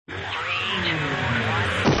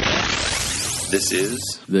This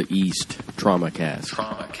is the East TraumaCast.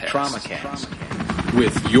 TraumaCast.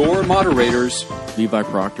 With your moderators, Levi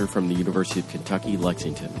Proctor from the University of Kentucky,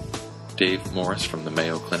 Lexington. Dave Morris from the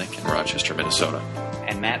Mayo Clinic in Rochester, Minnesota.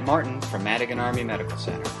 And Matt Martin from Madigan Army Medical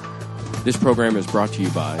Center. This program is brought to you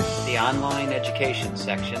by the online education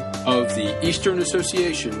section of the Eastern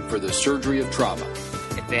Association for the Surgery of Trauma.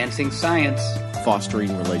 Advancing science,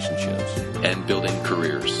 fostering relationships, and building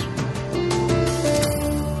careers.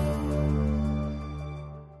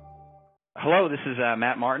 Hello, this is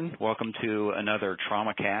Matt Martin. Welcome to another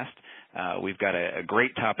TraumaCast. We've got a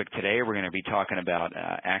great topic today. We're going to be talking about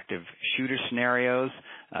active shooter scenarios,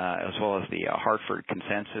 as well as the Hartford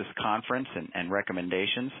Consensus Conference and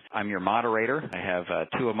recommendations. I'm your moderator. I have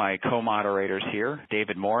two of my co-moderators here,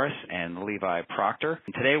 David Morris and Levi Proctor.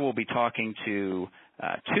 And today we'll be talking to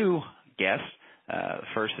two guests.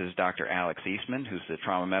 First is Dr. Alex Eastman, who's the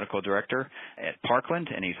Trauma Medical Director at Parkland,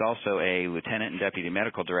 and he's also a Lieutenant and Deputy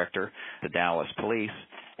Medical Director at the Dallas Police.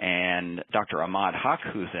 And Dr. Ahmad Haq,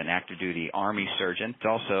 who's an active duty Army surgeon. He's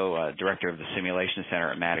also Director of the Simulation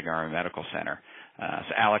Center at Madigan Army Medical Center.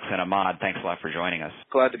 So Alex and Ahmad, thanks a lot for joining us.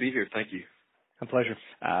 Glad to be here. Thank you. A pleasure.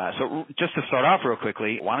 So just to start off real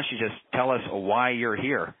quickly, why don't you just tell us why you're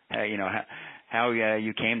here? How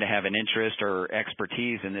you came to have an interest or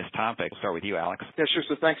expertise in this topic. We'll start with you, Alex. Yeah, sure.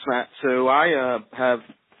 So thanks, Matt. So I have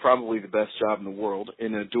probably the best job in the world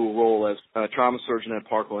in a dual role as a trauma surgeon at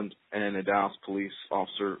Parkland and a Dallas police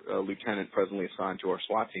officer, lieutenant presently assigned to our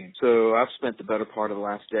SWAT team. So I've spent the better part of the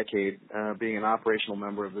last decade being an operational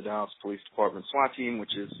member of the Dallas Police Department SWAT team,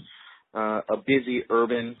 which is a busy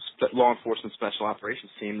urban law enforcement special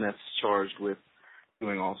operations team that's charged with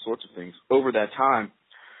doing all sorts of things. Over that time,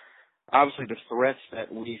 obviously, the threats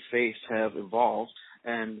that we face have evolved,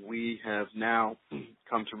 and we have now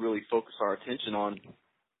come to really focus our attention on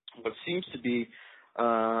what seems to be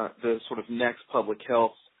the sort of next public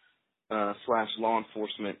health / law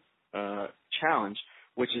enforcement challenge,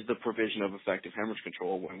 which is the provision of effective hemorrhage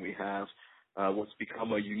control when we have what's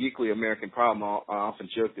become a uniquely American problem. I often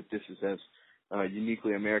joke that this is as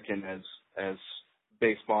uniquely American as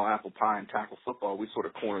baseball, apple pie, and tackle football. We sort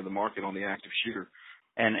of corner the market on the active shooter.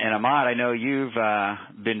 And Ahmad, I know you've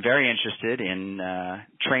been very interested in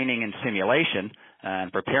training and simulation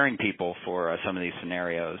and preparing people for some of these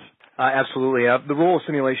scenarios. Absolutely. The role of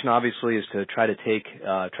simulation, obviously, is to try to take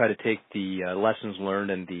the lessons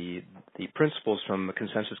learned and the principles from the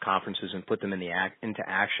consensus conferences and put them into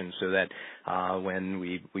action, so that when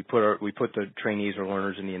we put the trainees or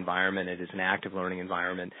learners in the environment, it is an active learning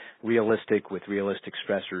environment, realistic with realistic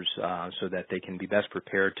stressors, so that they can be best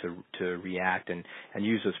prepared to react and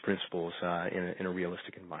use those principles in a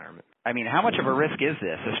realistic environment. I mean, how much of a risk is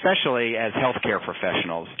this, especially as healthcare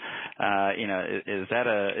professionals? Is that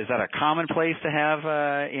a common place to have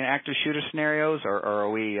active shooter scenarios, or are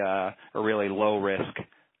we a really low risk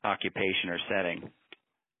occupation or setting?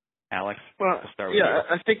 Alex? Well, I'll start with you.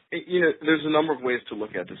 I think there's a number of ways to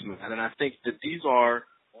look at this, Matt, and I think that these are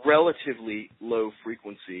relatively low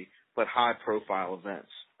frequency but high profile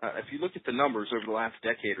events. If you look at the numbers over the last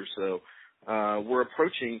decade or so, we're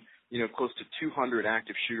approaching close to 200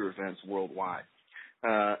 active shooter events worldwide.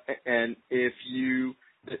 And the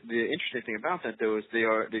interesting thing about that, though, is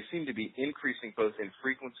they seem to be increasing both in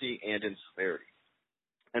frequency and in severity.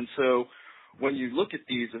 And so when you look at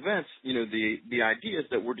these events, the idea is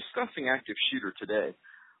that we're discussing active shooter today,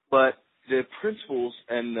 but the principles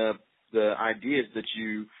and the ideas that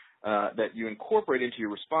you incorporate into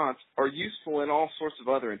your response are useful in all sorts of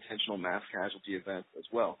other intentional mass casualty events as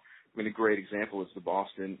well. I mean, a great example is the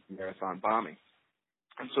Boston Marathon bombing.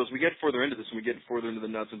 And so as we get further into this and we get further into the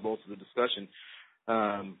nuts and bolts of the discussion,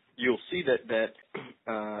 you'll see that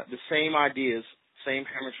the same ideas, same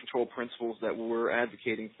hemorrhage control principles that we're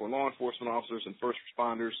advocating for law enforcement officers and first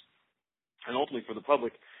responders, and ultimately for the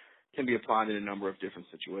public, can be applied in a number of different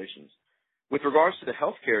situations. With regards to the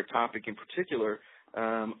healthcare topic in particular,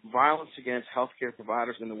 violence against healthcare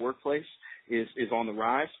providers in the workplace is on the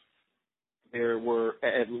rise. There were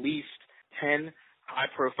at least 10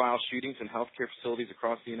 high-profile shootings in healthcare facilities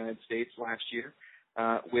across the United States last year,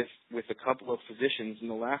 with a couple of physicians in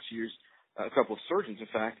the last years, a couple of surgeons, in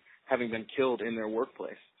fact, having been killed in their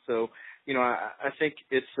workplace. So, I think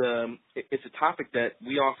it's a topic that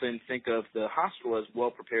we often think of the hospital as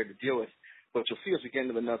well prepared to deal with, but you'll see as we get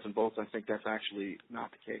into the nuts and bolts, I think that's actually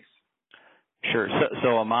not the case. Sure.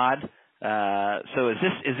 So Ahmad, so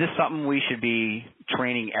is this something we should be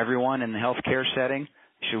training everyone in the healthcare setting?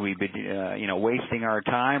 Should we be, wasting our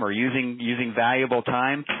time or using valuable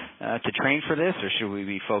time to train for this, or should we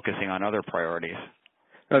be focusing on other priorities?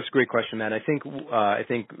 That's a great question, Matt. I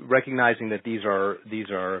think recognizing that these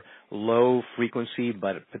are low frequency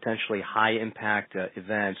but potentially high impact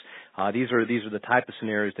events. These are the type of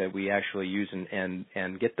scenarios that we actually use and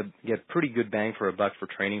get pretty good bang for a buck for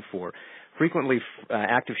training for. Frequently,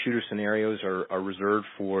 active shooter scenarios are reserved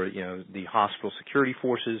for the hospital security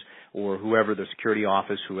forces or whoever the security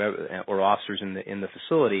office, or officers in the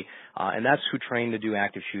facility, and that's who train to do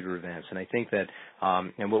active shooter events. And I think that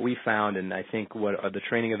and what we found, and I think what the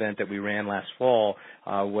training event that we ran last fall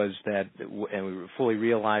was that, and we fully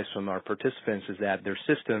realized from our participants, is that their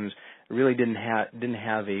systems really didn't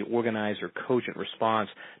have a organized or cogent response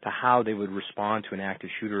to how they would respond to an active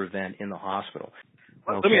shooter event in the hospital.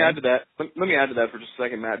 Okay. Let me add to that for just a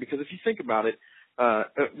second, Matt, because if you think about it,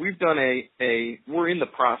 we've done we're in the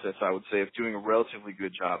process, I would say, of doing a relatively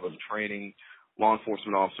good job of training law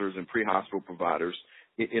enforcement officers and pre-hospital providers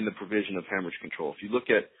in the provision of hemorrhage control. If you look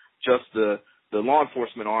at just the law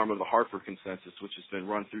enforcement arm of the Hartford Consensus, which has been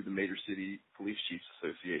run through the Major City Police Chiefs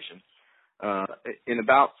Association, in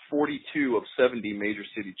about 42 of 70 major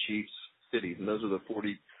cities, and those are the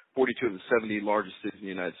 42 of the 70 largest cities in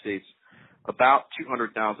the United States, about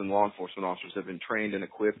 200,000 law enforcement officers have been trained and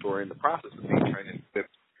equipped, or in the process of being trained and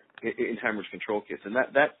equipped in hemorrhage control kits. And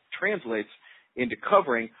that translates into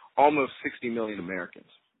covering almost 60 million Americans.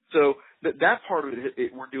 So that part of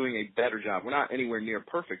it, we're doing a better job. We're not anywhere near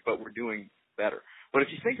perfect, but we're doing better. But if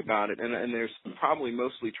you think about it, and there's probably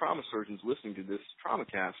mostly trauma surgeons listening to this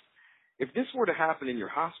TraumaCast, if this were to happen in your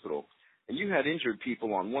hospital, and you had injured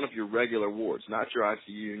people on one of your regular wards, not your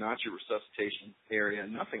ICU, not your resuscitation area,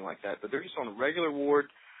 nothing like that, but they're just on a regular ward,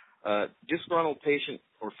 disgruntled patient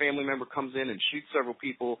or family member comes in and shoots several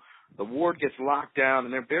people, the ward gets locked down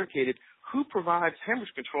and they're barricaded, who provides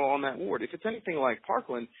hemorrhage control on that ward? If it's anything like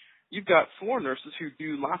Parkland, you've got floor nurses who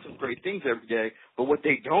do lots of great things every day, but what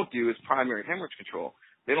they don't do is primary hemorrhage control.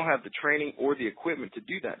 They don't have the training or the equipment to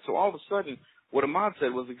do that. So all of a sudden, what Ahmad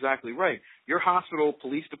said was exactly right. Your hospital,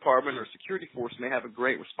 police department, or security force may have a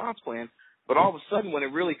great response plan, but all of a sudden when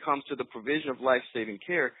it really comes to the provision of life-saving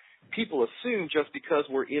care, people assume just because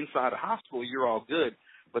we're inside a hospital, you're all good.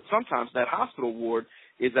 But sometimes that hospital ward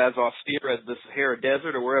is as austere as the Sahara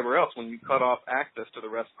Desert or wherever else when you cut off access to the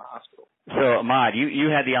rest of the hospital. So, Ahmad, you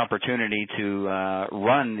had the opportunity to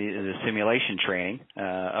run the simulation training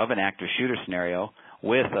of an active shooter scenario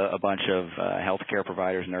with a bunch of healthcare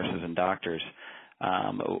providers, nurses, and doctors.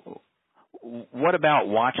 What about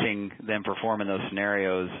watching them perform in those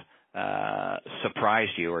scenarios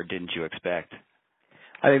surprised you, or didn't you expect?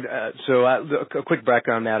 I think so. A quick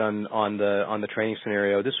background on the training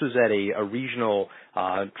scenario. This was at a regional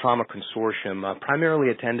trauma consortium,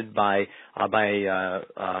 primarily attended by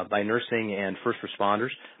nursing and first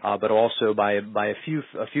responders, but also by a few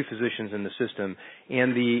physicians in the system.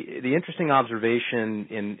 And the interesting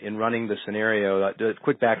observation in running the scenario, the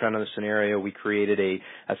quick background on the scenario, we created a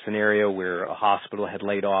scenario where a hospital had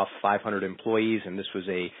laid off 500 employees, and this was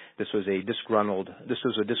a disgruntled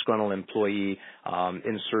employee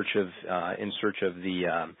in search of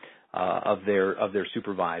their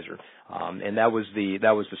supervisor, and that was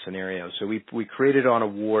the scenario. So we created on a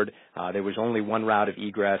ward. There was only one route of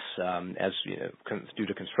egress, due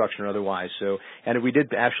to construction or otherwise. So, and we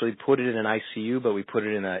did actually put it in an ICU, but we put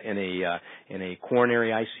it in a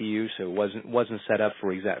coronary ICU. So it wasn't set up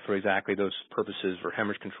for exactly those purposes for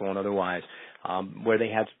hemorrhage control and otherwise, where they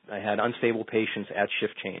had unstable patients at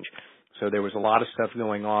shift change. So there was a lot of stuff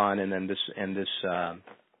going on, and then this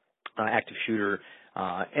active shooter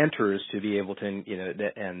enters to be able to,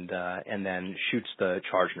 and then shoots the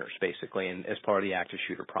charge nurse basically, and as part of the active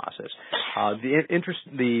shooter process.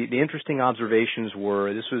 The interesting observations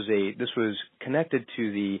were this was connected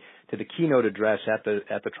to the keynote address at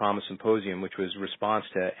the trauma symposium, which was response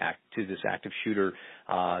to this active shooter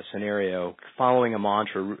scenario, following a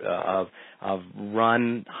mantra of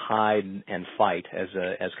run, hide, and fight as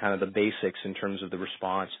kind of the basics in terms of the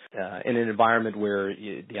response in an environment where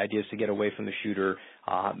the idea is to get away from the shooter,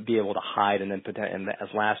 be able to hide, and then as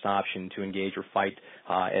last option to engage or fight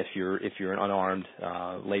if you're an unarmed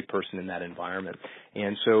layperson in that environment.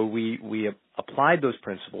 And so we applied those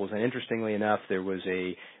principles, and interestingly enough, there was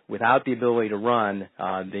without the ability to run,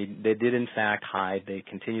 they did in fact hide. They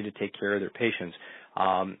continued to take care of their patients.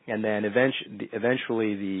 And then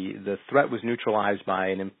eventually the threat was neutralized by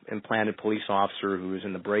an implanted police officer who was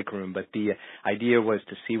in the break room. But the idea was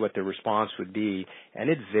to see what the response would be, and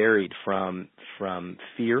it varied from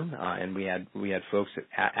fear, and we had folks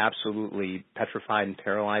that absolutely petrified and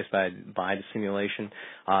paralyzed by the simulation,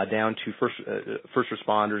 down to first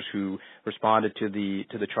responders who responded to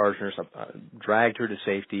the charge nurse, dragged her to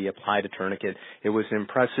safety, applied a tourniquet. It was an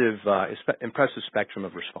impressive spectrum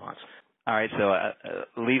of response. All right,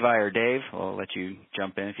 so Levi or Dave, I'll let you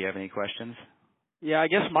jump in if you have any questions. Yeah, I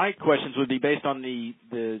guess my questions would be based on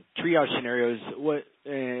the triage scenarios.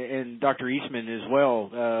 And Dr. Eastman as well.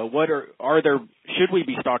 Should we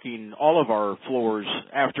be stocking all of our floors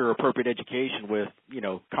after appropriate education with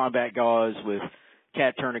combat gauze, with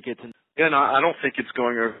cat tourniquets? Yeah, no, I don't think it's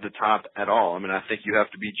going over the top at all. I mean, I think you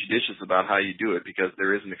have to be judicious about how you do it because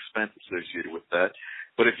there is an expense associated with that.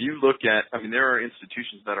 But if you look at, there are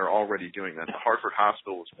institutions that are already doing that. The Hartford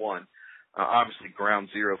Hospital is one, obviously ground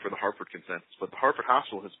zero for the Hartford consensus. But the Hartford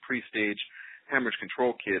Hospital has pre-staged hemorrhage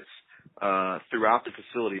control kits throughout the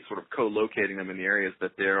facility, sort of co-locating them in the areas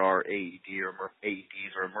that there are AEDs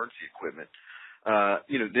or emergency equipment.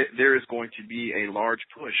 There is going to be a large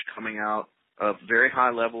push coming out of very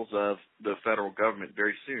high levels of the federal government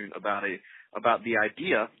very soon about the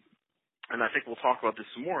idea, and I think we'll talk about this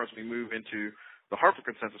some more as we move into the Hartford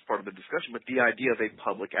consensus part of the discussion, but the idea of a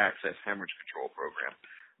public access hemorrhage control program.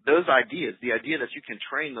 Those ideas, the idea that you can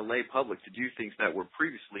train the lay public to do things that were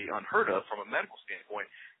previously unheard of from a medical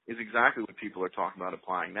standpoint is exactly what people are talking about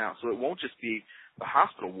applying now. So it won't just be the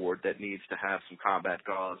hospital ward that needs to have some combat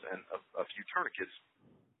gauze and a few tourniquets.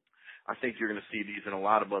 I think you're going to see these in a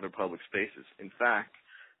lot of other public spaces. In fact,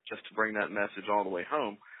 just to bring that message all the way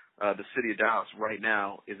home, the city of Dallas right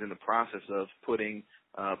now is in the process of putting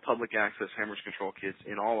public access hemorrhage control kits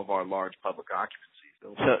in all of our large public occupancies.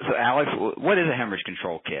 So Alex, what is a hemorrhage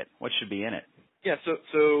control kit? What should be in it? Yeah,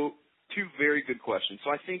 so two very good questions. So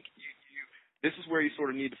I think this is where you sort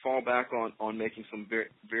of need to fall back on making some very,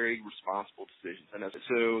 very responsible decisions. And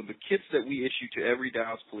so the kits that we issue to every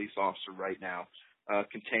Dallas police officer right now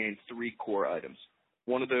contain three core items.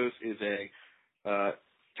 One of those is a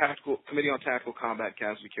Committee on Tactical Combat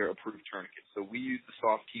Casualty Care approved tourniquet. So we use the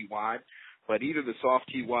soft T-wide, but either the soft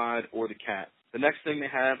T-wide or the CAT. The next thing they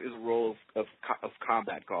have is a roll of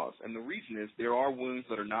combat gauze. And the reason is there are wounds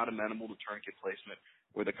that are not amenable to tourniquet placement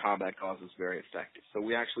where the combat gauze is very effective. So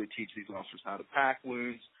we actually teach these officers how to pack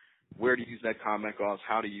wounds, where to use that combat gauze,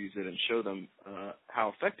 how to use it, and show them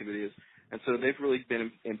how effective it is. And so they've really been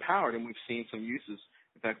empowered, and we've seen some uses.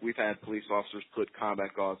 In fact, we've had police officers put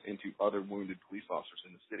combat gauze into other wounded police officers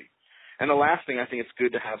in the city. And the last thing, I think it's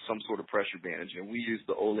good to have some sort of pressure bandage, and we use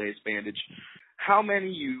the Olays bandage. How many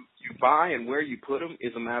you buy and where you put them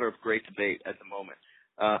is a matter of great debate at the moment.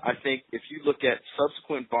 I think if you look at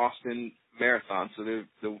subsequent Boston marathons,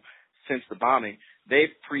 since the bombing,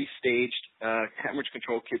 they've pre-staged hemorrhage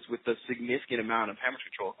control kits with a significant amount of hemorrhage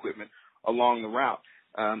control equipment along the route.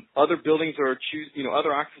 Other buildings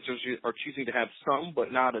other occupants are choosing to have some,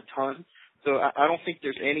 but not a ton. So I don't think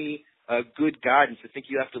there's any good guidance. I think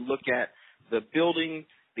you have to look at the building,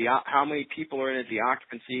 how many people are in it, the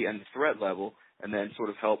occupancy, and the threat level, and then sort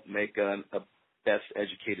of help make a best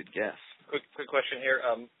educated guess. Quick question here,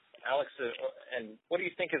 Alex. And what do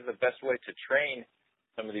you think is the best way to train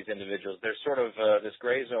some of these individuals? There's sort of this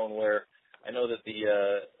gray zone where I know that the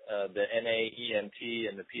NAEMT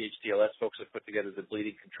and the PHTLS folks have put together the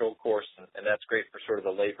bleeding control course, and that's great for sort of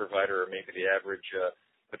the lay provider or maybe the average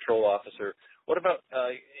patrol officer. What about,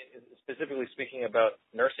 specifically speaking about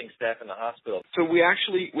nursing staff in the hospital? So we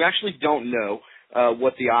actually don't know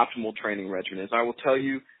what the optimal training regimen is. I will tell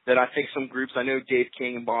you that I think some groups, I know Dave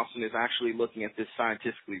King in Boston is actually looking at this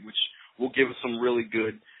scientifically, which will give us some really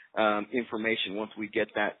good information once we get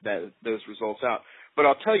those results out. But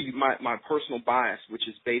I'll tell you my personal bias, which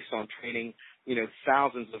is based on training,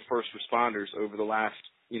 thousands of first responders over the last,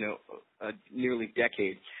 nearly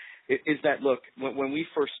decade, is that, look, when we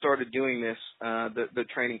first started doing this, the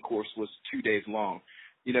training course was 2 days long,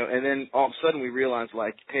 and then all of a sudden we realized,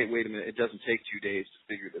 like, hey, wait a minute, it doesn't take 2 days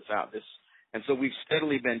to figure this out. And so we've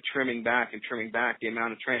steadily been trimming back the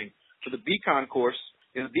amount of training. For the Beacon course,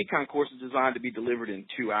 the Beacon course is designed to be delivered in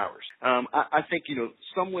 2 hours. I think,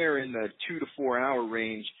 somewhere in the 2 to 4 hour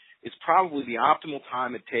range is probably the optimal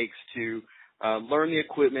time it takes to learn the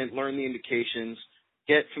equipment, learn the indications,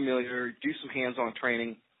 get familiar, do some hands-on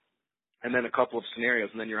training, and then a couple of scenarios,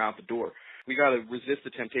 and then you're out the door. We got to resist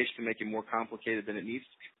the temptation to make it more complicated than it needs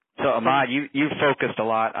to be. So, Ahmad, you've focused a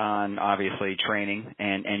lot on, obviously, training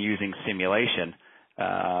and using simulation.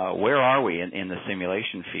 Where are we in the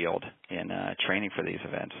simulation field in training for these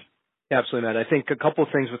events? Yeah, absolutely, Matt. I think a couple of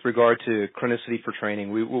things with regard to chronicity for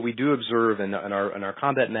training. What we do observe in our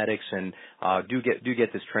combat medics and do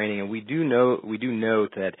get this training, and we do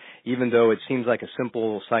note that even though it seems like a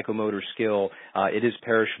simple psychomotor skill, it is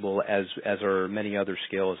perishable as are many other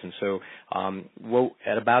skills. And so,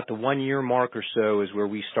 at about the 1 year mark or so is where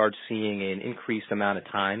we start seeing an increased amount of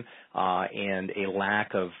time and a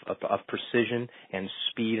lack of precision and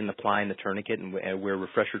speed in applying the tourniquet, and where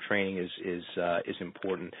refresher training is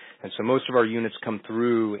important. And so most of our units come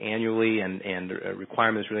through annually, and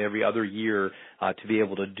requirements really every other year to be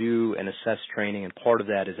able to do and assess training, and part of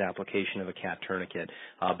that is application of a CAT tourniquet.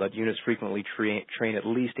 But units frequently train at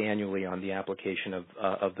least annually on the application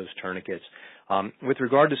of those tourniquets. With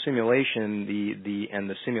regard to simulation,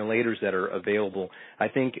 the simulators that are available, I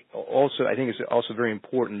think it's also very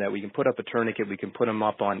important that we can put up a tourniquet, we can put them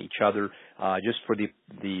up on each other, just for the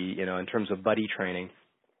in terms of buddy training.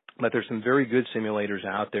 But there's some very good simulators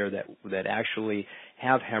out there that actually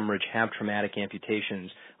have hemorrhage, have traumatic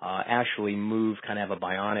amputations, actually move, kind of have a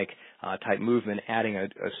bionic type movement, adding a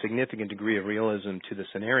significant degree of realism to the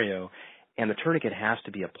scenario. And the tourniquet has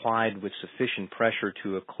to be applied with sufficient pressure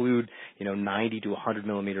to occlude, 90 to 100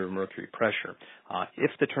 millimeter of mercury pressure.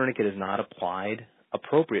 If the tourniquet is not applied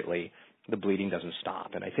appropriately, the bleeding doesn't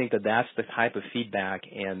stop. And I think that that's the type of feedback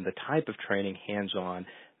and the type of training hands-on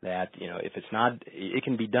that, if it's not, it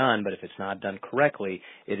can be done, but if it's not done correctly,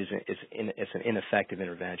 it's an ineffective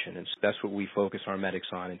intervention. And so that's what we focus our medics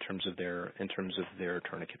on in terms of their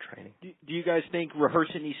tourniquet training. Do you guys think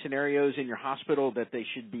rehearsing these scenarios in your hospital that they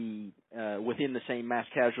should be within the same mass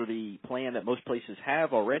casualty plan that most places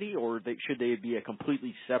have already, or should they be a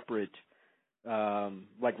completely separate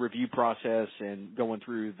review process and going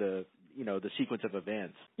through the sequence of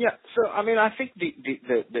events? Yeah. So, I think the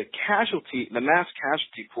mass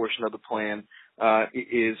casualty portion of the plan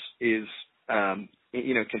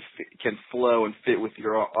can flow and fit with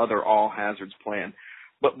your other all hazards plan.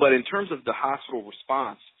 But in terms of the hospital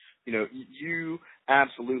response, you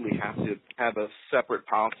absolutely have to have a separate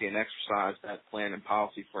policy and exercise that plan and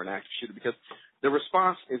policy for an active shooter, because the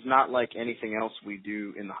response is not like anything else we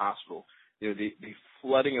do in the hospital. The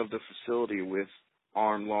flooding of the facility with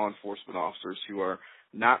armed law enforcement officers who are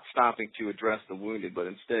not stopping to address the wounded, but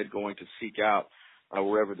instead going to seek out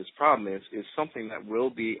wherever this problem is something that will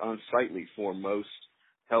be unsightly for most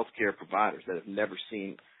healthcare providers that have never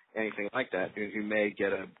seen anything like that, who may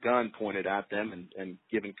get a gun pointed at them and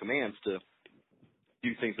given commands to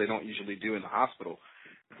do things they don't usually do in the hospital.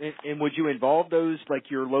 And would you involve those, like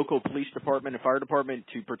your local police department and fire department,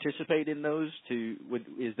 to participate in those?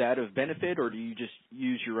 Is that of benefit, or do you just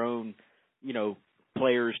use your own,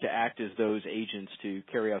 players to act as those agents to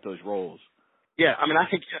carry out those roles? Yeah,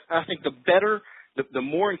 I think the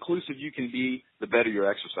more inclusive you can be, the better your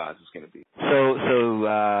exercise is going to be. So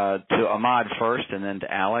to Ahmad first, and then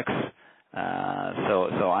to Alex.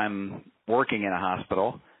 So I'm working in a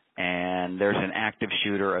hospital, and there's an active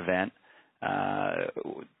shooter event.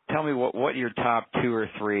 Tell me what your top 2 or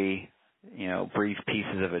 3, brief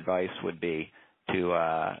pieces of advice would be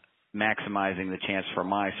to maximizing the chance for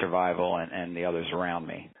my survival and the others around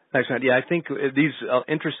me. Thanks, Matt. Yeah, I think these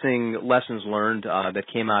interesting lessons learned that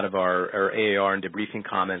came out of our AAR and debriefing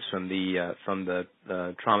comments from the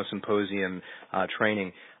trauma symposium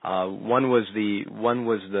training. One was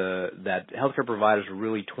that healthcare providers were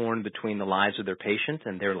really torn between the lives of their patient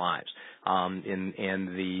and their lives. And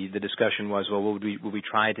the discussion was, well, would we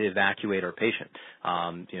try to evacuate our patient,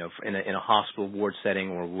 in a hospital ward setting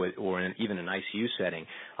or even an ICU setting,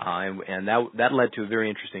 and that led to a very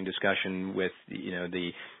interesting discussion with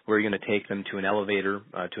where you're going to take them to an elevator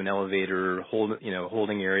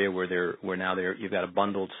holding area where you've got a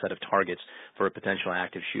bundled set of targets for a potential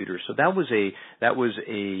active shooter. So that was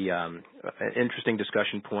an interesting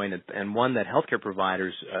discussion point, and one that healthcare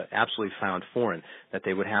providers absolutely found foreign, that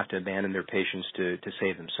they would have to abandon their patients to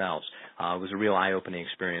save themselves. It was a real eye-opening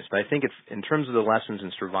experience. But I think in terms of the lessons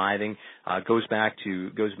in surviving, goes back to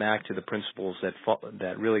the principles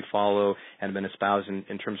that really follow and have been espoused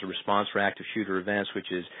in terms of response for active shooter events,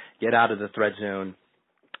 which is get out of the threat zone.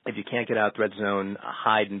 If you can't get out of the threat zone,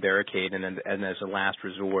 hide and barricade, and as a last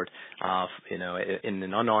resort, in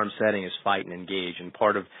an unarmed setting, is fight and engage. And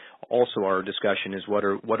part of also our discussion is what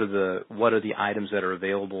are the items that are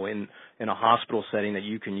available in a hospital setting that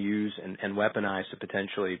you can use and weaponize to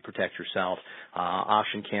potentially protect yourself.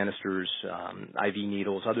 Oxygen canisters, IV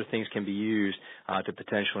needles, other things can be used to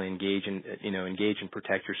potentially engage and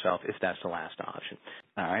protect yourself if that's the last option.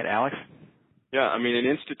 All right, Alex? Yeah, in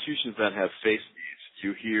institutions that have faced these,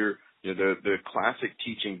 you hear the classic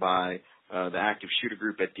teaching by the active shooter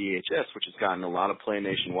group at DHS, which has gotten a lot of play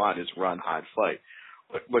nationwide, is run, hide, fight.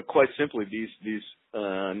 But quite simply, these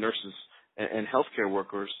nurses and healthcare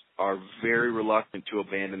workers are very reluctant to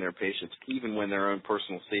abandon their patients, even when their own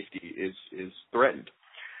personal safety is threatened.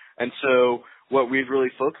 And so what we've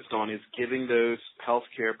really focused on is giving those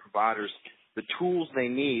healthcare providers the tools they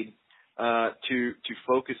need to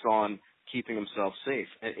focus on keeping themselves safe.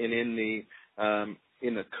 And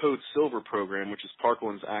in the Code Silver program, which is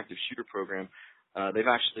Parkland's active shooter program, they've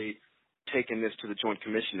actually taken this to the Joint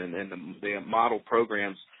Commission, and the model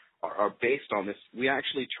programs are based on this. We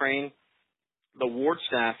actually train the ward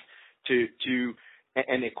staff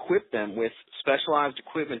and equip them with specialized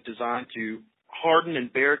equipment designed to harden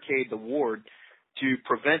and barricade the ward to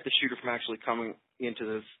prevent the shooter from actually coming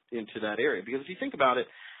into that area. Because if you think about it,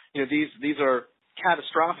 these are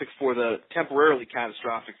temporarily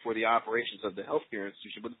catastrophic for the operations of the healthcare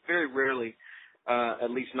institution, but very rarely,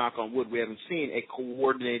 at least knock on wood, we haven't seen a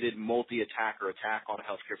coordinated multi-attacker attack on a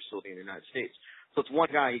healthcare facility in the United States. So it's one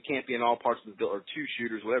guy, he can't be in all parts of the building, or two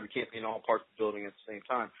shooters, whatever, he can't be in all parts of the building at the same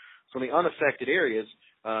time. So in the unaffected areas,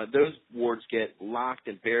 those wards get locked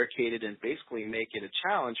and barricaded and basically make it a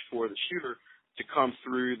challenge for the shooter to come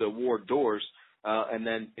through the ward doors, and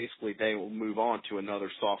then basically they will move on to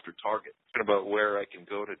another softer target. About where I can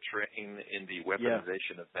go to train in the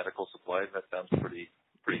weaponization of medical supplies, that sounds pretty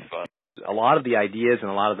fun. A lot of the ideas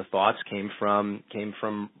and a lot of the thoughts came from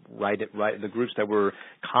the groups that were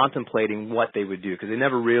contemplating what they would do, because they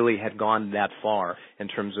never really had gone that far in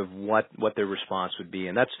terms of what their response would be.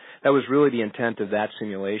 And that was really the intent of that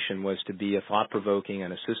simulation, was to be a thought-provoking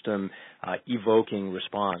and a system evoking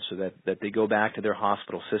response, so that they go back to their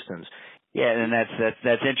hospital systems. Yeah, and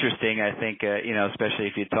that's interesting. I think especially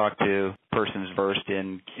if you talk to persons versed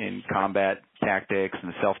in combat tactics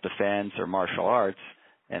and self-defense or martial arts,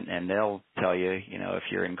 and they'll tell you, if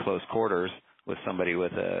you're in close quarters with somebody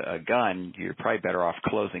with a gun, you're probably better off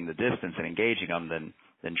closing the distance and engaging them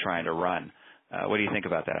than trying to run. What do you think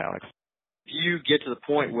about that, Alex? You get to the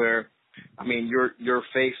point where, you're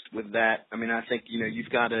faced with that. I think you've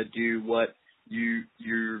got to do what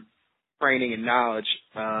your training and knowledge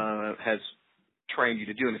has trained you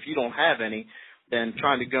to do, and if you don't have any, then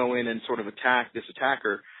trying to go in and sort of attack this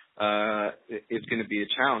attacker is going to be a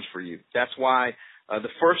challenge for you. That's why the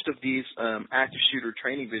first of these active shooter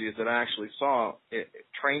training videos that I actually saw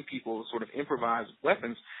train people to sort of improvise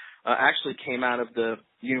weapons actually came out of the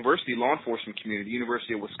university law enforcement community. The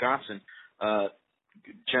University of Wisconsin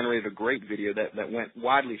generated a great video that went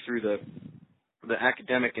widely through the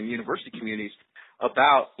academic and university communities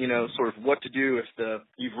about, sort of what to do if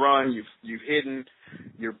you've run, you've hidden,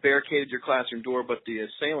 you've barricaded your classroom door, but the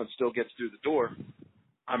assailant still gets through the door.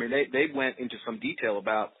 They went into some detail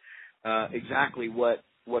about exactly what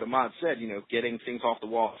Ahmad said, getting things off the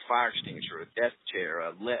wall, a fire extinguisher, a desk chair,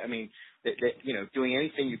 doing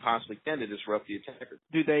anything you possibly can to disrupt the attacker.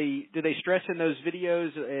 Do they stress in those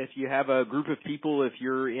videos, if you have a group of people, if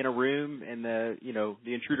you're in a room and the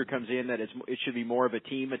intruder comes in, that it should be more of a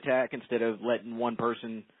team attack instead of letting one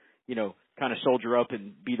person, kind of soldier up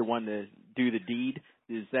and be the one to do the deed?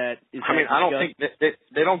 I don't think that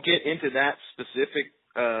they don't get into that specific,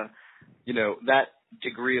 that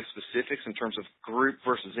degree of specifics in terms of group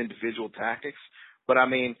versus individual tactics. But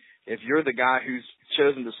if you're the guy who's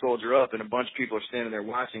chosen to soldier up and a bunch of people are standing there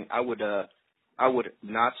watching, I would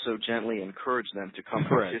not so gently encourage them to come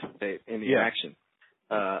participate in the action.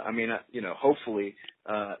 Hopefully,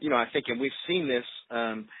 I think, and we've seen this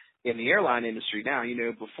in the airline industry now.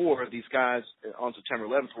 Before, these guys on September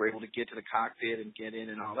 11th were able to get to the cockpit and get in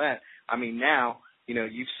and all that. Now,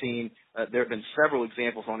 you've seen there have been several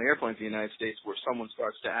examples on airplanes in the United States where someone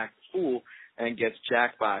starts to act a fool and gets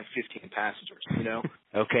jacked by 15 passengers,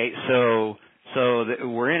 Okay, so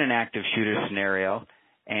we're in an active shooter scenario,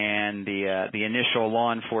 and the initial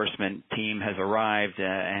law enforcement team has arrived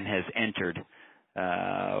and has entered.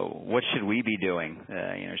 What should we be doing?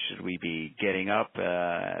 Should we be getting up,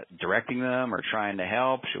 directing them, or trying to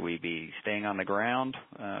help? Should we be staying on the ground?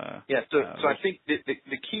 So I think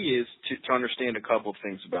the key is to understand a couple of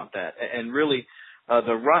things about that. And really,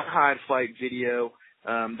 the Run, Hide, Fight video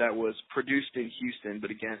that was produced in Houston,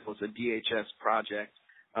 but again, was a DHS project,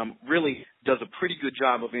 really does a pretty good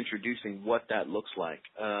job of introducing what that looks like.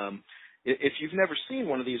 If you've never seen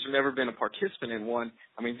one of these or never been a participant in one,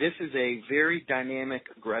 this is a very dynamic,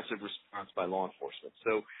 aggressive response by law enforcement.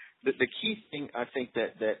 So the key thing, I think,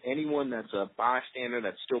 that anyone that's a bystander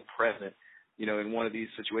that's still present, in one of these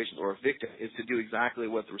situations, or a victim, is to do exactly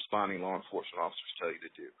what the responding law enforcement officers tell you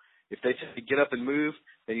to do. If they tell you to get up and move,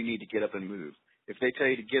 then you need to get up and move. If they tell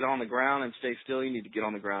you to get on the ground and stay still, you need to get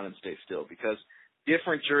on the ground and stay still, because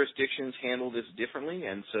different jurisdictions handle this differently,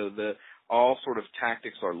 and so all sort of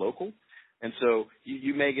tactics are local. And so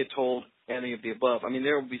you may get told any of the above. I mean,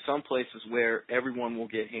 there will be some places where everyone will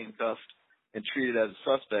get handcuffed and treated as a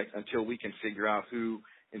suspect until we can figure out who,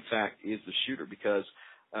 in fact, is the shooter. Because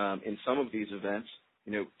in some of these events,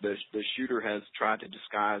 the shooter has tried to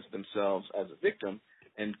disguise themselves as a victim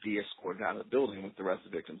and be escorted out of the building with the rest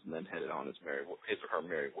of the victims and then headed on his or her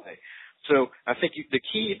merry way. So I think the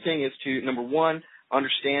key thing is to, number one,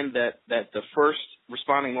 understand that the first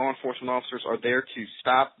responding law enforcement officers are there to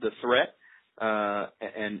stop the threat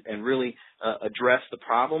and really address the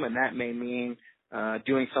problem, and that may mean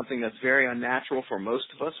doing something that's very unnatural for most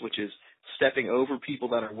of us, which is stepping over people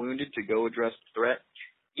that are wounded to go address the threat.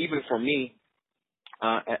 Even for me,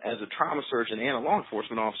 as a trauma surgeon and a law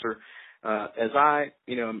enforcement officer, as I,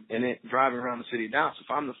 driving around the city of Dallas,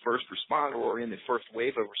 if I'm the first responder or in the first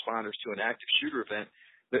wave of responders to an active shooter event,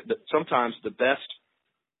 sometimes the best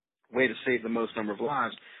way to save the most number of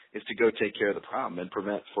lives is to go take care of the problem and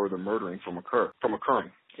prevent further murdering from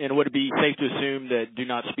occurring. And would it be safe to assume that do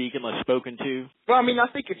not speak unless spoken to? Well, I mean, I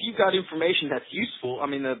think if you've got information that's useful, I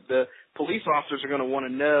mean, the police officers are going to want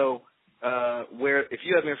to know if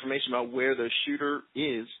you have information about where the shooter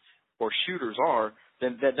is or shooters are,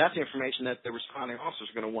 then that's the information that the responding officers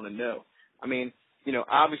are going to want to know. I mean,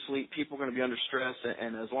 obviously people are going to be under stress,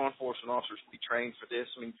 and as law enforcement officers, we train for this.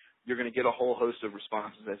 I mean, you're going to get a whole host of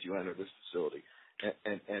responses as you enter this facility.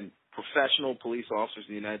 And professional police officers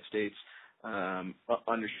in the United States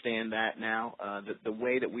understand that now. The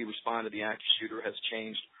way that we respond to the active shooter has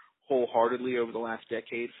changed wholeheartedly over the last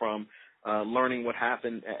decade, from learning what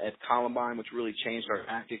happened at Columbine, which really changed our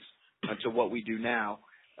tactics, to what we do now.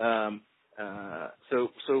 So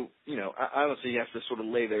I don't say you have to sort of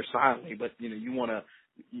lay there silently, but you want to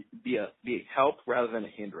be a help rather than a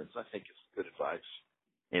hindrance, I think, is good advice.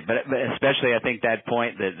 Yeah, but especially I think that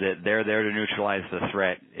point that they're there to neutralize the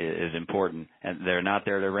threat is important, and they're not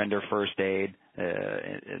there to render first aid.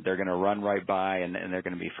 They're going to run right by, and they're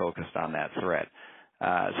going to be focused on that threat.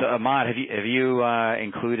 So Ahmad, have you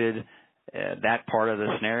included that part of the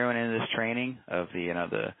scenario in this training of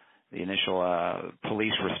the initial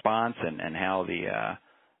police response and how the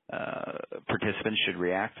participants should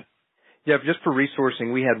react? Yeah, just for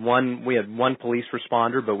resourcing, we had one police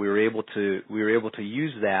responder, but we were able to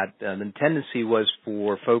use that. The tendency was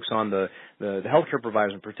for folks on the healthcare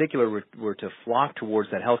providers in particular were to flock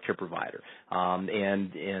towards that healthcare provider, and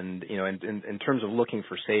in terms of looking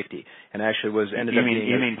for safety, and actually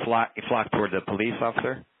You mean flock towards a police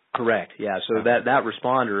officer? Correct. Yeah. So that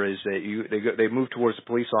responder is that they move towards the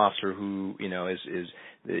police officer who is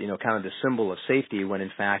kind of the symbol of safety, when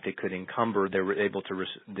in fact it could encumber the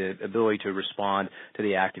ability to respond to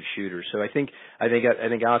the active shooter. So I think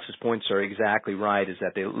Alex's points are exactly right. Is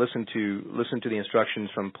that they listen to the instructions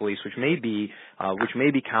from police, which may be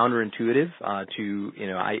counterintuitive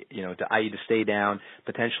i.e. to stay down,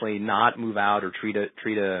 potentially not move out or treat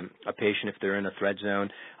a patient if they're in a threat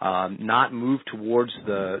zone, not move towards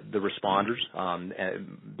the responders,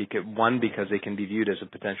 because they can be viewed as a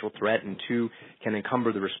potential threat, and two, can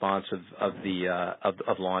encumber the response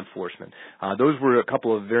of law enforcement. Those were a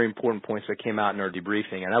couple of very important points that came out in our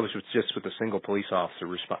debriefing, and that was just with a single police officer,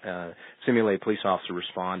 simulated police officer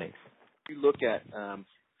responding. If you look at,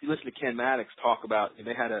 if you listen to Ken Maddox talk about, it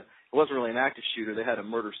wasn't really an active shooter. They had a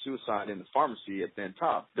murder-suicide in the pharmacy at Ben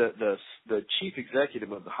Taub. The chief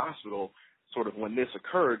executive of the hospital, sort of when this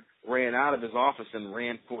occurred, ran out of his office and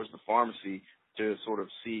ran towards the pharmacy to sort of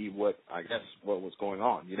see what was going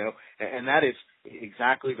on, and that is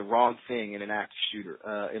exactly the wrong thing in an active shooter.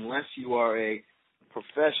 Unless you are a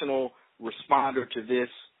professional responder to this,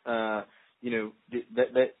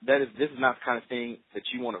 this is not the kind of thing that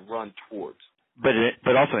you want to run towards.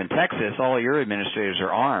 But also in Texas, all your administrators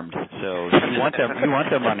are armed, so you want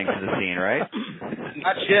them running to the scene, right?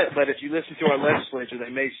 Not yet, but if you listen to our legislature, they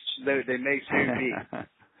may soon be.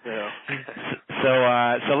 So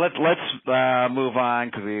let's move on,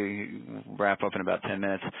 because we wrap up in about 10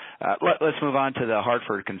 minutes. Let's move on to the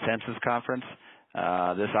Hartford Consensus Conference.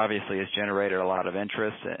 This obviously has generated a lot of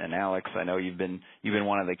interest, and Alex, I know you've been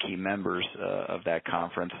one of the key members of that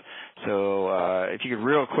conference. So if you could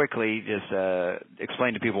real quickly just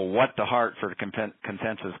explain to people what the Hartford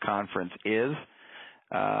Consensus Conference is.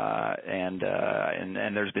 And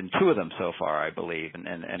there's been two of them so far, I believe. And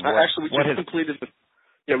actually, we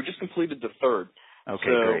just completed the third. Okay,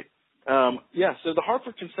 great. So the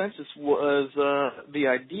Hartford Consensus was the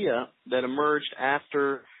idea that emerged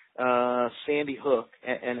after Sandy Hook,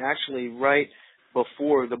 and actually right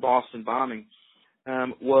before the Boston bombing,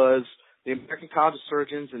 was the American College of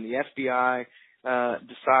Surgeons and the FBI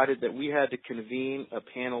decided that we had to convene a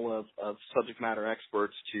panel of subject matter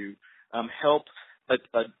experts to help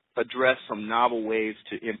address some novel ways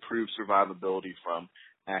to improve survivability from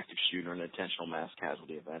active shooter and intentional mass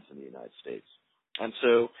casualty events in the United States. And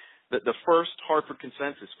so the first Hartford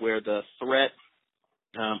Consensus, where the threat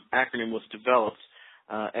acronym was developed,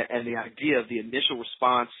 and the idea of the initial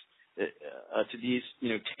response to these,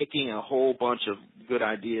 taking a whole bunch of good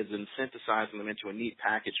ideas and synthesizing them into a neat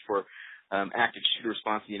package for active shooter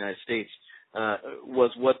response in the United States,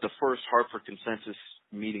 was what the first Hartford Consensus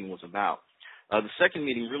meeting was about. The second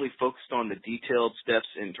meeting really focused on the detailed steps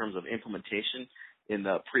in terms of implementation in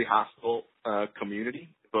the pre-hospital community,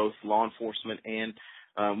 both law enforcement and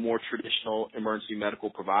more traditional emergency medical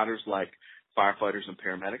providers like firefighters and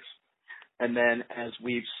paramedics. And then as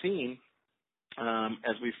we've seen,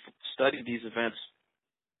 as we've studied these events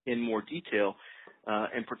in more detail,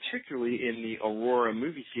 and particularly in the Aurora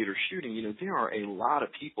movie theater shooting, there are a lot of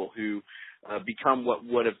people who become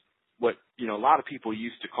what a lot of people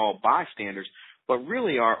used to call bystanders, but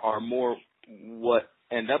really are more what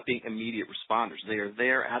end up being immediate responders. They are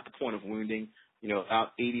there at the point of wounding.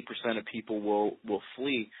 About 80% of people will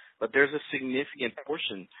flee, but there's a significant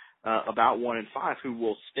portion, about 1 in 5, who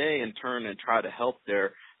will stay and turn and try to help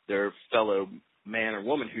their fellow man or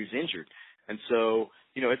woman who's injured. And so,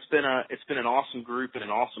 it's been an awesome group and an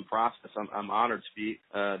awesome process. I'm honored to be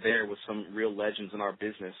there with some real legends in our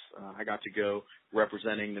business. I got to go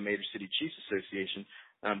representing the Major City Chiefs Association,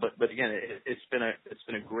 but again, it's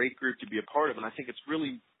been a great group to be a part of, and I think it's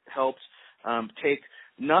really helped take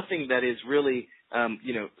nothing that is really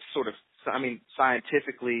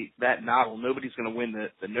scientifically that novel. Nobody's going to win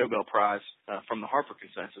the Nobel Prize from the Hartford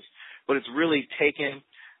Consensus, but it's really taken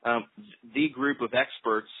the group of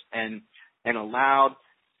experts and allowed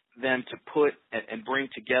them to put and bring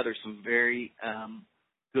together some very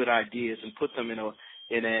good ideas and put them in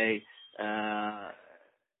a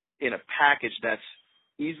package that's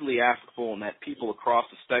easily applicable and that people across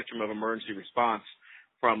the spectrum of emergency response,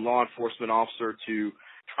 from law enforcement officer to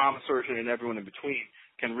trauma surgeon and everyone in between,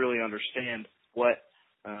 can really understand what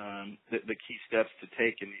the key steps to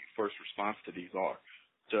take in the first response to these are.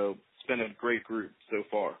 So it's been a great group so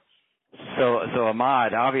far. So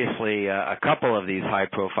Ahmad, obviously a couple of these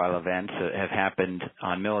high-profile events have happened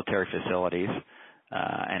on military facilities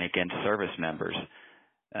and against service members.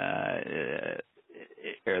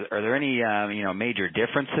 Are there any major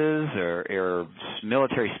differences or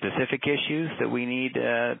military-specific issues that we need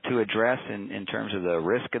to address in terms of the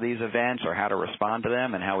risk of these events, or how to respond to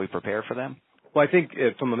them and how we prepare for them? Well, I think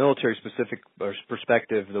from a military-specific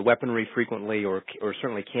perspective, the weaponry frequently, or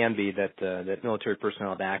certainly can be, that military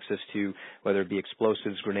personnel have access to, whether it be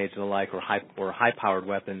explosives, grenades, and the like, or high-powered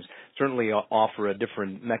weapons, certainly offer a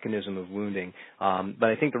different mechanism of wounding. But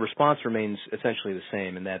I think the response remains essentially the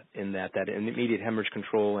same in that immediate hemorrhage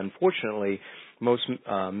control. And fortunately, most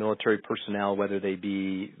military personnel, whether they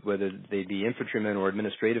be infantrymen or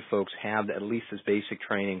administrative folks, have at least this basic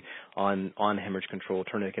training on hemorrhage control,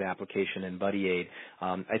 tourniquet application, and buddy aid.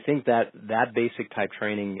 I think that basic type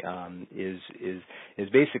training is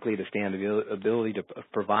basically the standard. The ability to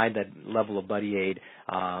provide that level of buddy aid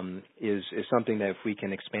is something that if we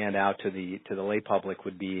can expand out to the lay public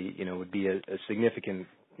would be a significant,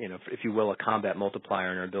 if you will, a combat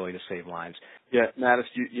multiplier in our ability to save lives. Yeah, Mattis,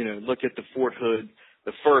 look at the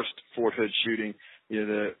first Fort Hood shooting.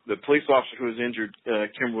 The police officer who was injured,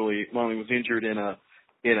 Kimberly Loney, was injured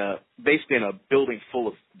basically in a building full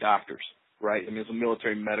of doctors, right? It was a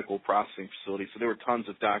military medical processing facility, so there were tons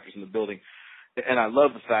of doctors in the building. And I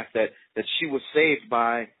love the fact that she was saved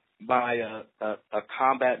by a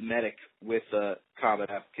combat medic with a combat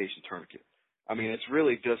application tourniquet. I mean, it's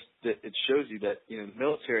really just that it shows you that the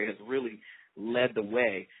military has really led the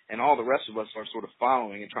way, and all the rest of us are sort of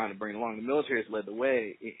following and trying to bring it along. The military has led the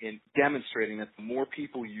way in demonstrating that the more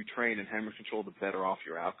people you train in hemorrhage control, the better off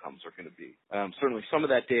your outcomes are going to be. Certainly, some of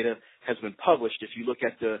that data has been published. If you look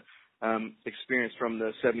at the experience from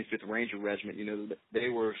the 75th Ranger Regiment, they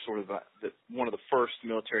were sort of one of the first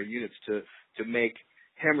military units to make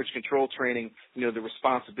hemorrhage control training, the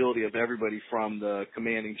responsibility of everybody from the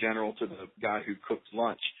commanding general to the guy who cooked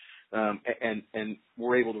lunch. And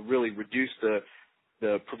we're able to really reduce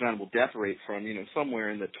the preventable death rate from,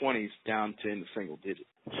 somewhere in the 20s down to in the single digits.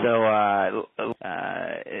 So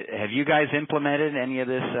have you guys implemented any of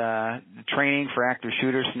this training for active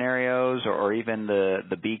shooter scenarios or even the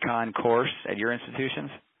BCON course at your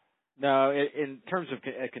institutions? No, in terms of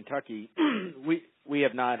Kentucky, we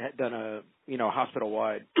have not done a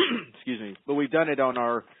hospital-wide, excuse me, but we've done it on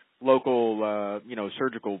our local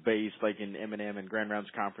surgical base, like in M&M and Grand Rounds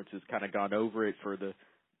conferences, kind of gone over it for the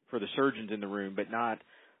surgeons in the room, but not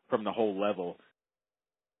from the whole level.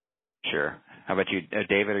 Sure. How about you,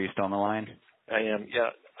 David? Are you still on the line? I am. Yeah,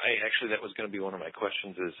 that was going to be one of my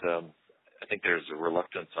questions. Is I think there's a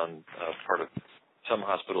reluctance on part of some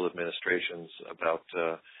hospital administrations about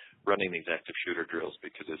running these active shooter drills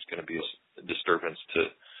because it's going to be a disturbance to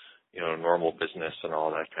normal business and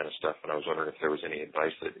all that kind of stuff. And I was wondering if there was any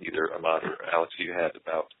advice that either Ahmad or Alex you had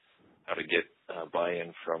about how to get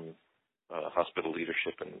buy-in from hospital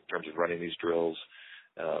leadership in terms of running these drills,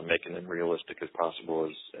 making them realistic as possible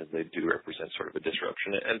as they do represent sort of a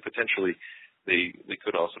disruption. And potentially they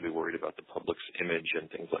could also be worried about the public's image and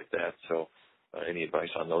things like that. So any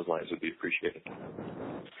advice on those lines would be appreciated.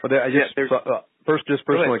 Well,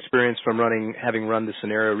 personal experience from having run the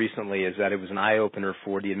scenario recently is that it was an eye-opener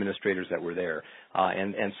for the administrators that were there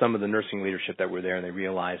and some of the nursing leadership that were there, and they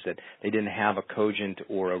realized that they didn't have a cogent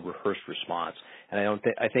or a rehearsed response. And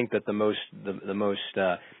I think that the most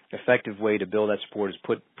effective way to build that support is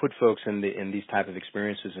put folks in these type of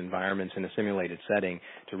experiences, environments, in a simulated setting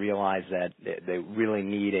to realize that they really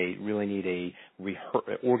need a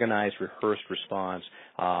organized, rehearsed response,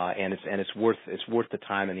 and it's worth the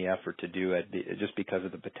time and the effort to do it just because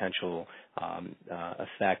of the potential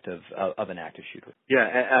effect of an active shooter. Yeah,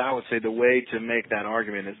 and I would say the way to make that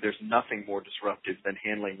argument is there's nothing more disruptive than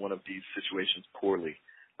handling one of these situations poorly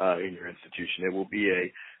in your institution. It will be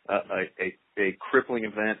a crippling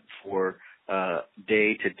event for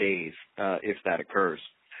day to days if that occurs.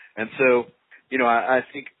 And so, I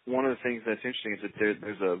think one of the things that's interesting is that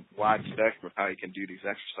there's a wide spectrum of how you can do these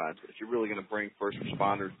exercises. If you're really going to bring first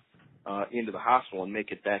responders into the hospital and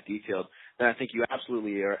make it that detailed, then I think you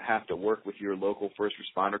absolutely have to work with your local first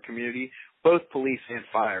responder community, both police and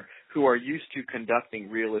fire, who are used to conducting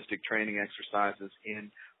realistic training exercises in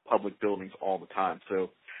public buildings all the time. So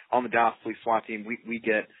on the Dallas Police SWAT team, we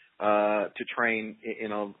get to train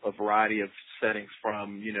in a variety of settings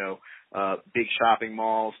from, big shopping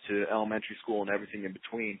malls to elementary school and everything in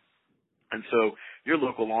between. And so your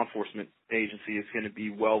local law enforcement agency is going to be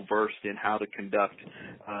well versed in how to conduct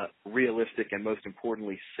realistic and, most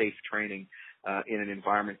importantly, safe training in an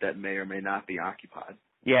environment that may or may not be occupied.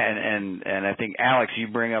 Yeah, and I think, Alex, you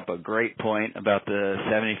bring up a great point about the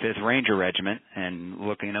 75th Ranger Regiment and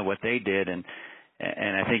looking at what they did, and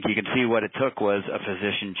I think you can see what it took was a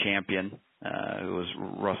physician champion, who was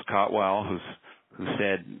Russ Cotwell, who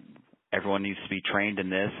said everyone needs to be trained in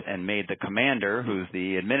this, and made the commander, who's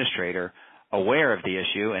the administrator, aware of the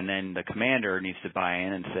issue, and then the commander needs to buy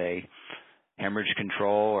in and say hemorrhage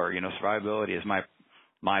control or survivability is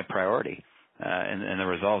my priority. And the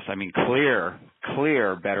results,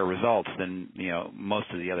 clear better results than most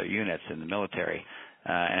of the other units in the military.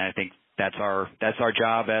 And I think that's our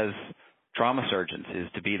job as trauma surgeons, is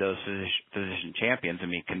to be those physician champions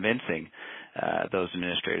and be convincing those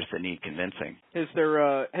administrators that need convincing. Has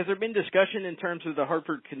there been discussion in terms of the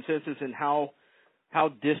Hartford Consensus and how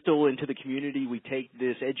distal into the community we take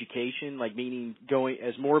this education, like meaning going,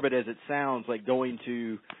 as morbid as it sounds, like going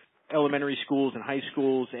to elementary schools and high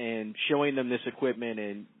schools and showing them this equipment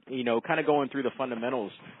and, kind of going through the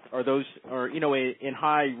fundamentals? Are in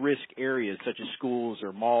high risk areas such as schools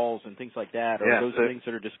or malls and things like that? Are those things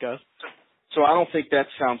that are discussed? So I don't think that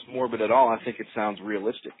sounds morbid at all. I think it sounds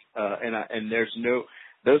realistic. And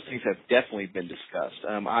those things have definitely been discussed.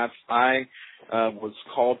 I was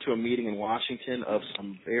called to a meeting in Washington of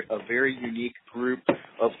a very unique group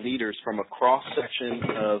of leaders from a cross section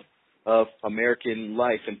of American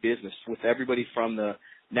life and business, with everybody from the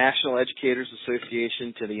National Educators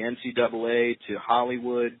Association to the NCAA to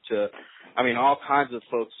Hollywood to, all kinds of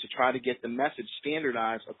folks, to try to get the message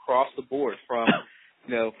standardized across the board from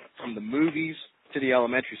the movies to the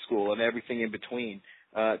elementary school and everything in between,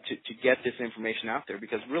 to get this information out there.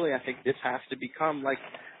 Because really, I think this has to become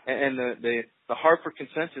and the Hartford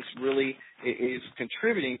Consensus really is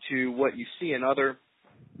contributing to what you see in other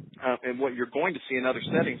and what you're going to see in other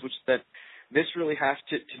settings, which is that this really has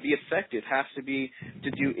to be effective, has to be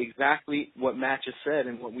to do exactly what Matt just said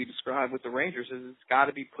and what we described with the Rangers, is it's got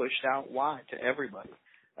to be pushed out wide to everybody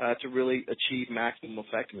to really achieve maximum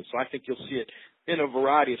effectiveness. So I think you'll see it in a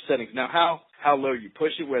variety of settings. Now, how low you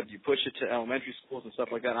push it, whether you push it to elementary schools and stuff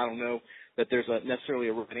like that, I don't know that there's necessarily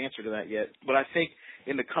a right answer to that yet. But I think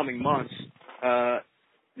in the coming months,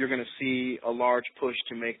 you're going to see a large push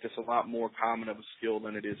to make this a lot more common of a skill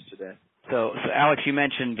than it is today. So Alex, you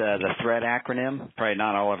mentioned the THREAT acronym. Probably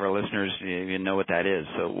not all of our listeners even know what that is.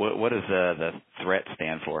 So what does the THREAT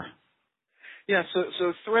stand for? Yeah,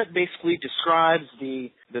 so THREAT basically describes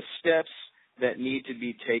the steps that need to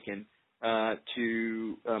be taken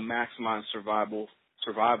to maximize survival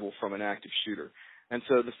from an active shooter. And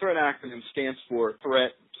so the THREAT acronym stands for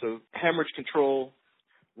THREAT, so hemorrhage control,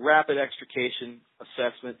 rapid extrication,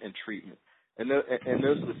 assessment, and treatment. And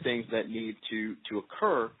those are the things that need to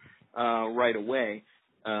occur right away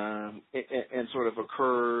and sort of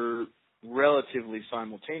occur relatively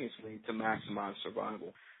simultaneously to maximize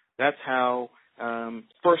survival. That's how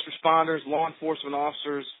first responders, law enforcement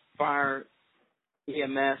officers, fire,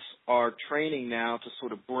 EMS are training now to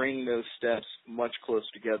sort of bring those steps much closer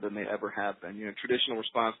together than they ever have been. You know, traditional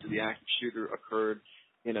response to the active shooter occurred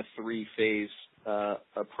in a three-phase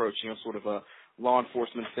approach, you know, sort of a law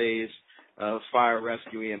enforcement phase, fire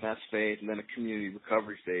rescue EMS phase, and then a community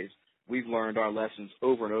recovery phase. We've learned our lessons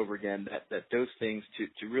over and over again that those things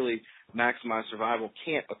to really maximize survival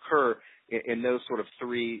can't occur in those sort of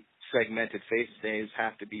three segmented phases. They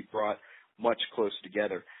have to be brought much closer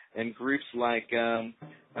together. And groups like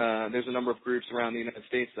there's a number of groups around the United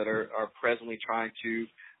States that are presently trying to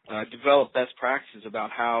develop best practices about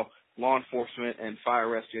how law enforcement and fire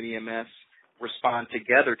rescue and EMS respond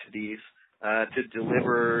together to these to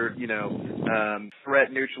deliver,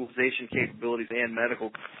 threat neutralization capabilities and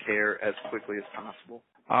medical care as quickly as possible.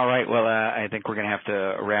 All right. Well, I think we're going to have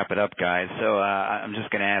to wrap it up, guys. So I'm just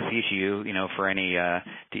going to ask each of you, for any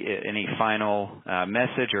final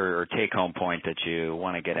message or take-home point that you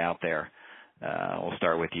want to get out there. We'll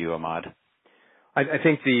start with you, Ahmad. I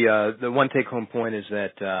think the one take-home point is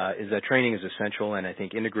that training is essential, and I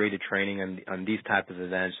think integrated training on these type of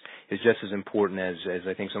events is just as important as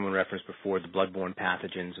I think someone referenced before, the bloodborne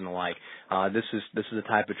pathogens and the like. This is the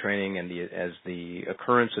type of training, and as the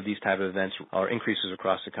occurrence of these type of events increases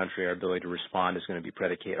across the country, our ability to respond is going to be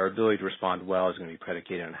predicated. Our ability to respond well is going to be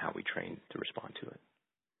predicated on how we train to respond to it.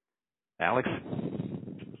 Alex?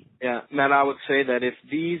 Yeah, Matt, I would say that if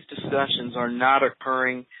these discussions are not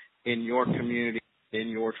occurring in your community, in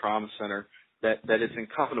your trauma center, that it's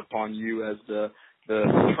incumbent upon you as the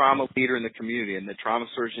trauma leader in the community, and the trauma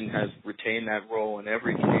surgeon has retained that role in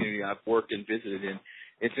every community I've worked and visited in.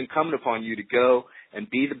 It's incumbent upon you to go and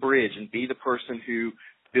be the bridge and be the person who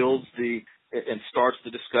builds and starts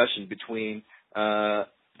the discussion between the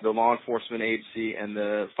law enforcement agency and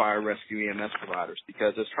the fire rescue EMS providers.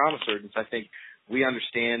 Because as trauma surgeons, I think we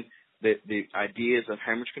understand the ideas of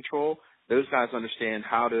hemorrhage control. Those guys understand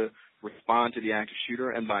how to respond to the active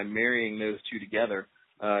shooter, and by marrying those two together,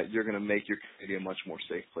 you're going to make your community a much more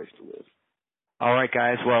safe place to live. All right,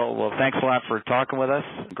 guys. Well, thanks a lot for talking with us.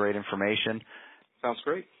 Great information. Sounds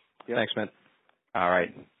great. Yeah. Thanks, man. All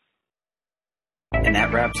right. And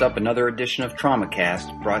that wraps up another edition of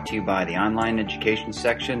TraumaCast, brought to you by the online education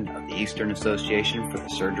section of the Eastern Association for the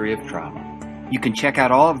Surgery of Trauma. You can check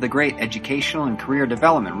out all of the great educational and career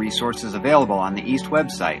development resources available on the EAST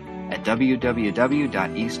website at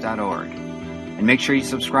www.east.org. And make sure you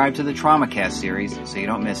subscribe to the TraumaCast series so you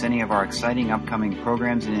don't miss any of our exciting upcoming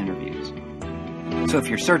programs and interviews. So if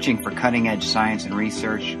you're searching for cutting-edge science and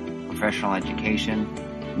research, professional education,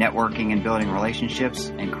 networking and building relationships,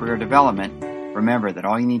 and career development, remember that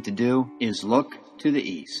all you need to do is look to the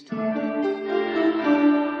East.